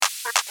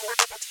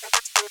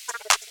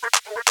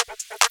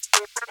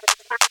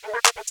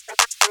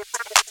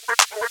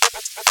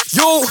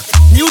Yo,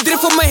 nieuw drip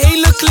voor mijn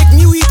hele klik.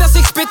 Nieuw heat als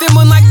ik spit in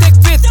mijn Nike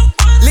Tech Fit.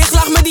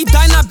 Lichtlaag met die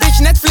Dyna bitch.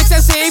 Netflix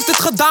en ze heeft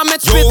het gedaan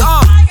met spit.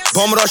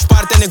 Bomrush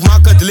paard en ik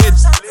maak het lid.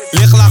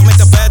 Lichtlaag met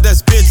de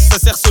badass bitch. Ze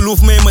zegt ze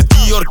loeft me in mijn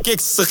Dior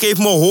kicks. Ze geeft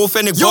me hoofd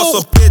en ik was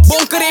op pit.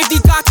 Bonker heeft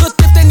die kaart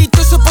getipt en die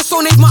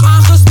tussenpersoon heeft me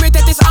aangesmeerd.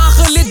 Het is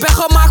aangelid, ben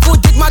gemaakt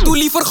voor dit, maar doe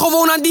liever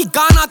gewoon aan die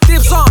Ghana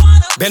tips.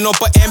 Ben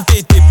op een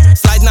MP-tip,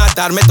 slide naar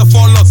daar met een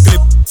volle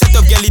clip. Zet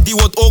op Jelly, die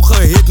wordt ook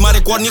gehit, maar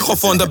ik word niet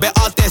gevonden bij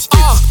altijd skip.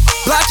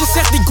 Blaadje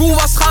zegt die goon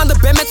was gaande,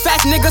 ben met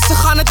 5 niggas, ze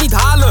gaan het niet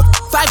halen.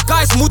 5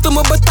 guys moeten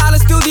me betalen,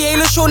 stil die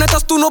hele show net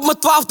als toen op mijn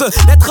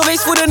 12e. Net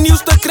geweest voor de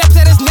nieuwste craps,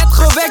 er is net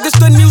gewerkt, dus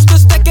de nieuwste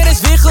stekker is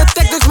weer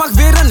getagd, dus maak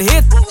weer een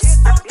hit.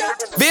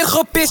 Weer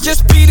gepist,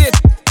 just beat it.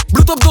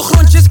 Bloed op de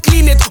grond, just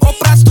clean it. Op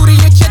praatstoer in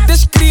je chat,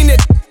 dus screen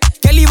it.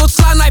 Kelly wil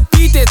slaan, I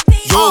beat it.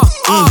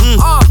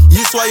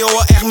 Hier zwaai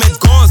we echt met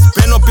guns.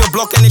 Ben op je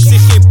blok en ik zie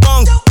geen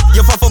punk.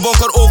 Je van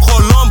verbonker ook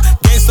golom.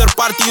 Gangster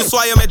party, je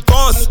zwaaien met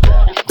guns.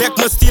 Bek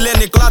me stiel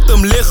en ik laat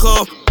hem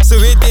liggen. Ze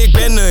weten ik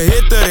ben een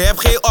hitter. Heb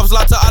geen ops,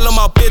 laat ze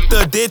allemaal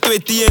pitten.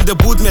 D2T in de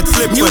boot met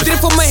slippers. Nieuw drip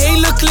voor mijn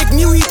hele klik.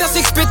 Nieuw heat als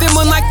ik spit in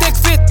mijn Nike Tech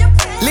Fit.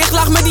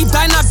 Lichtlaag met die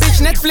Dyna bitch.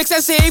 Netflix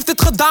en ze heeft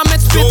het gedaan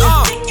met spit.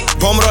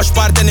 Bomrush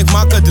paard en ik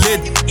maak het lid.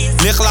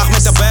 Lichtlaag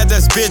met de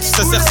badass bitch.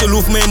 Ze zegt ze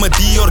loeft me in mijn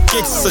Dior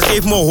kicks. Ze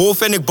geeft me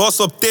hoofd en ik bos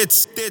op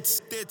tits.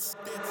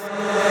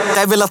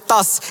 Zij wil een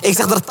tas, ik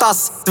zeg er tas.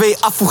 2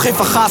 afvoer, geef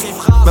een gas.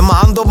 Met mijn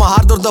hand op mijn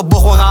hart door de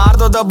bocht, we gaan hard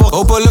door de bocht.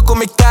 Hopelijk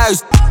kom ik thuis.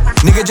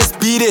 Nigga just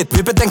beat it,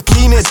 whip it en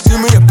clean it. Stuur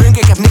me je bunk,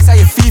 ik heb niks aan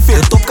je FIFA.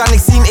 De top kan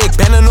ik zien, ik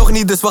ben er nog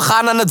niet, dus we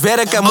gaan aan het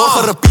werk en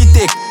morgen repeat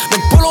ik. Met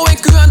Polo en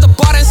Q aan de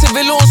bar en ze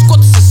willen ons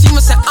kotten. Ze zien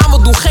me, zijn aan,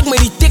 we doen gek met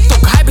die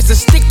TikTok. Hype is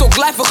een TikTok,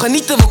 live, we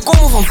genieten, we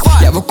komen van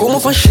far. Ja, we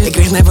komen van shit. Ik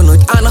kreeg never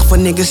nooit aandacht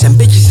van niggas en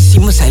bitches, ze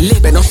zien me, zijn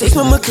lit. Ben nog steeds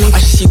met mijn klik.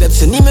 Als je ziet dat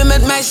ze niet meer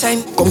met mij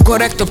zijn, kom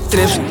correct op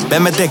trips.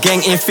 Ben met de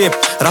gang in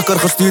VIP, rakker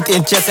gestuurd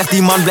in chat, zegt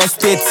die man blijf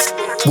spits.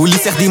 Boelie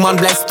zegt die man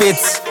blijf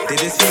spits.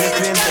 Dit is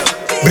 24.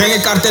 Breng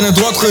ik kaart en het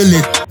wordt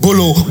gelit.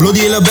 Bolo, blow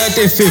die hele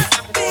buiten VIP.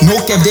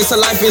 No cap, deze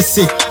life is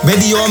sick. Bij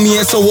die homie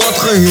en ze wordt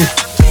gehit.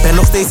 Ben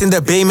nog steeds in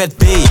de B met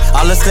B.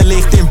 Alles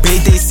geleegd in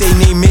BTC,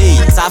 neem mee.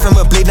 Saven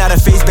me bleed naar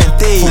een feest, ben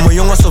T. Voor mijn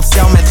jongens op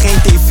cel met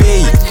geen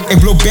tv. Ik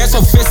blow best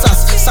op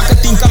vissas. Zakken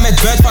 10k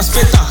met buit van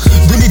spitta.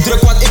 Doe niet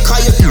druk, want ik ga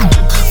je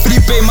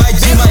prepay, my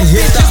G, my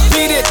hitta.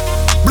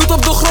 Bloed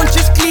op de grond,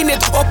 just clean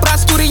it. Op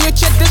praatstoer in je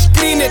chat, dus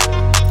screen it.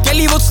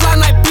 Kelly wil slaan,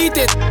 I beat